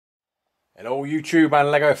Hello YouTube and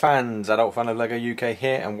LEGO fans, adult fan of LEGO UK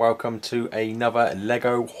here, and welcome to another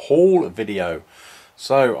LEGO haul video.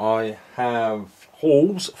 So I have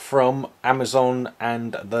hauls from Amazon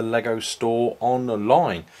and the LEGO store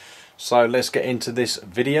online. So let's get into this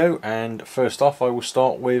video, and first off I will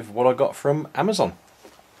start with what I got from Amazon.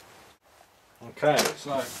 Okay,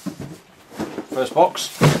 so first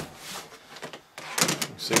box. You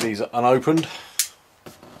see these are unopened.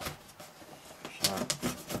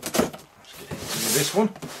 This one.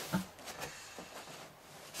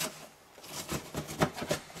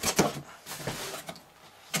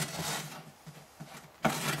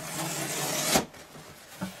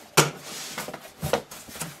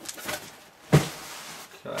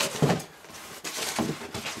 Okay.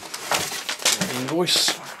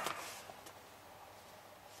 Invoice.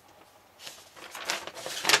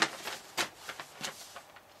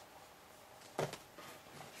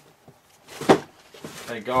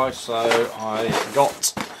 Okay guys, so I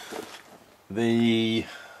got the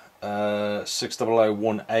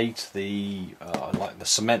 60018, the like the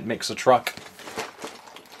cement mixer truck.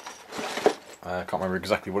 I can't remember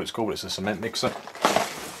exactly what it's called, but it's a cement mixer.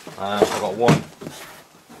 I got one,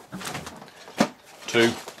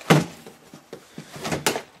 two,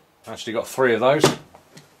 actually got three of those.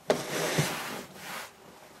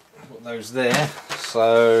 Put those there,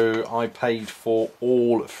 so I paid for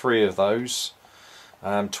all three of those.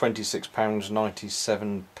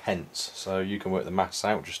 £26.97. So you can work the maths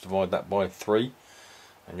out, just divide that by 3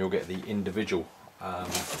 and you'll get the individual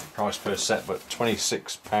price per set, but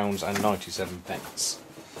 £26.97.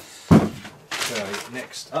 So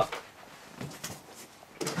next up,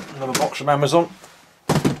 another box from Amazon.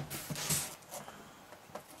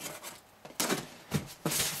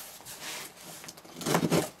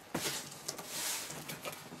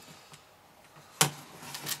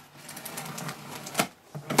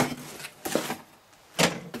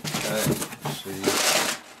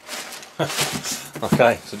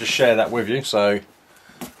 Okay, so just share that with you. So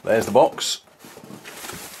there's the box,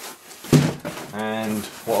 and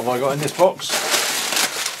what have I got in this box?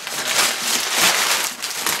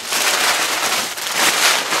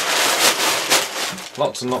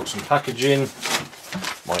 Lots and lots of packaging,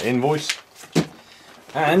 my invoice,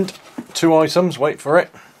 and two items, wait for it.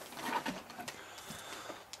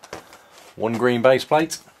 One green base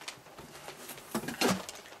plate,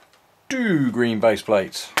 two green base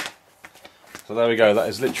plates. So there we go, that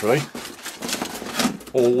is literally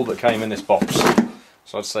all that came in this box.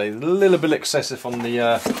 So I'd say a little bit excessive on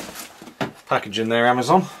the packaging there,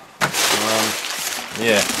 Amazon.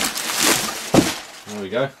 Yeah, there we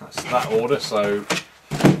go, that's that order. So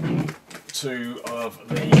two of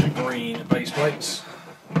the green base plates.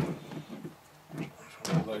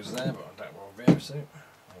 Put those there, but I don't want to be able to. There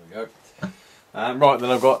we go. Right,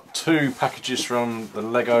 then I've got two packages from the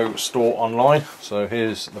LEGO store online. So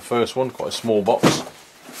here's the first one, quite a small box.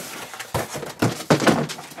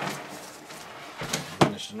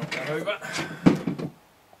 Managed to knock that over.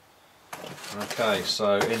 Okay,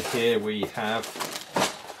 so in here we have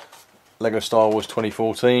LEGO Star Wars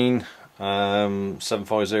 2014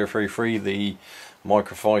 75033, the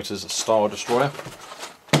Microfighters Star Destroyer.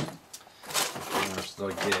 What else did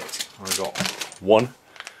I get? I got one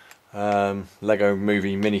LEGO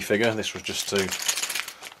movie minifigure. This was just to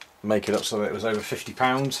make it up so that it was over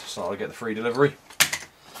 £50, so I'll get the free delivery.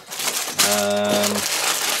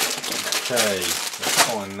 Okay, let's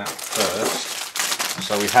find that first.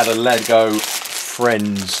 So we had a LEGO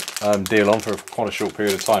Friends deal on for quite a short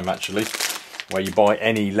period of time actually, where you buy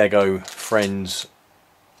any LEGO Friends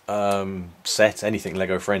set, anything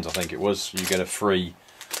LEGO Friends I think it was, you get a free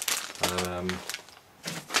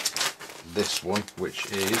this one, which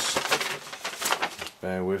is,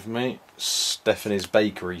 bear with me, Stephanie's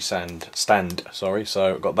Bakery stand. Sorry,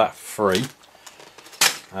 so I got that free,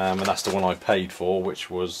 and that's the one I paid for, which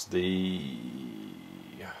was the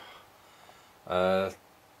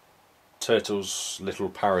Turtles Little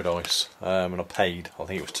Paradise, and I paid, I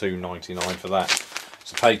think it was £2.99 for that.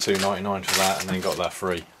 So paid £2.99 for that, and then got that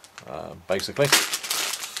free, basically.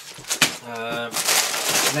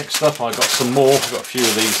 Next up, I got some more. I've got a few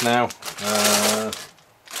of these now.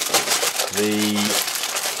 The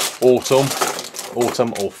autumn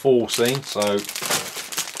or fall scene, so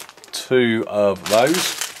two of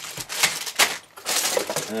those,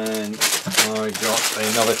 and I got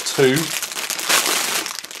another two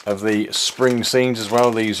of the spring scenes as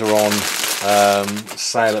well. These are on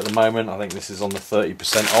sale at the moment. I think this is on the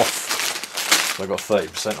 30% off, so I got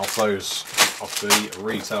 30% off those, off the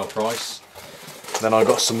retail price. Then I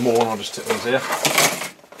got some more, and I'll just stick these here.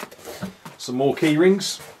 Some more key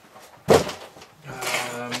rings.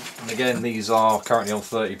 again, these are currently on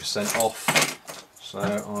 30% off. So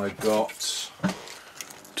I got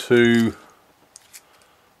 2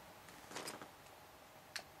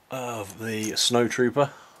 of the Snow Trooper.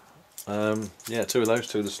 Yeah, 2 of those,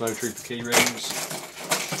 2 of the Snow Trooper key rings.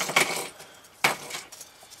 I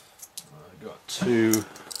got 2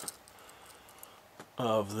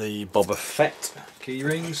 of the Boba Fett key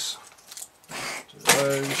rings. 2 of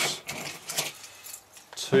those.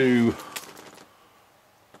 2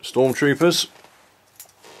 Stormtroopers.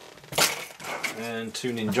 And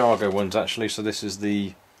 2 Ninjago ones actually, so this is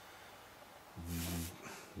the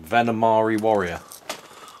Venomari Warrior. I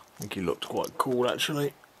think he looked quite cool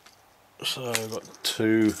actually. So I've got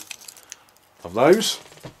 2 of those.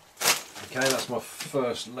 Okay, that's my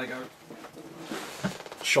first Lego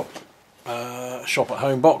shop at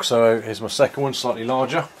home box. So here's my second one, slightly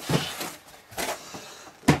larger.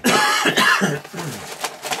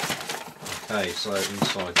 Okay, so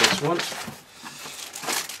inside this one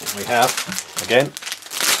we have, again,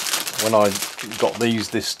 when I got these,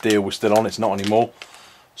 this deal was still on, it's not anymore.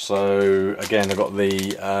 So again, I got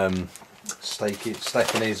the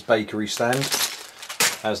Stephanie's bakery stand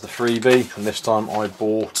as the freebie, and this time I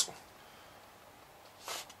bought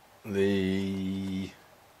the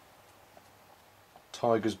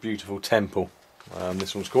Tiger's Beautiful Temple,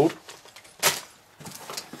 this one's called.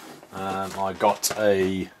 I got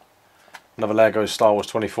another Lego Star Wars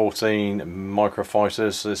 2014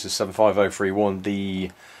 Microfighters, so this is 75031, the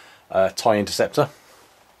TIE Interceptor.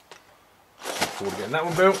 Look forward to getting that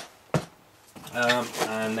one built.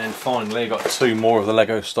 And then finally I got 2 more of the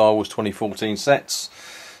Lego Star Wars 2014 sets.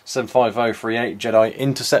 75038 Jedi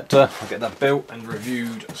Interceptor. I'll get that built and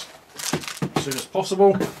reviewed as soon as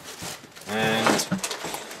possible. And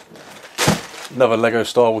another Lego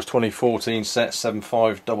Star Wars 2014 set,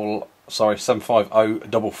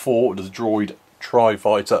 75044, the Droid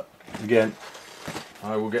Tri-Fighter. Again,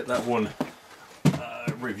 I will get that one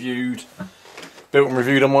built and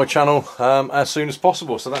reviewed on my channel as soon as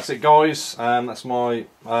possible. So that's it, guys. That's my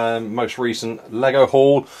most recent Lego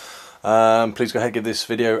haul. Please go ahead and give this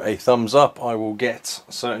video a thumbs up. I will get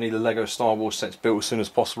certainly the Lego Star Wars sets built as soon as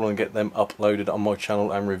possible and get them uploaded on my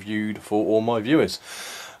channel and reviewed for all my viewers.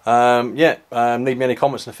 Leave me any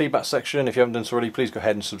comments in the feedback section. If you haven't done so already, please go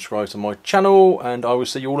ahead and subscribe to my channel, and I will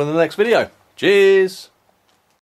see you all in the next video. Cheers!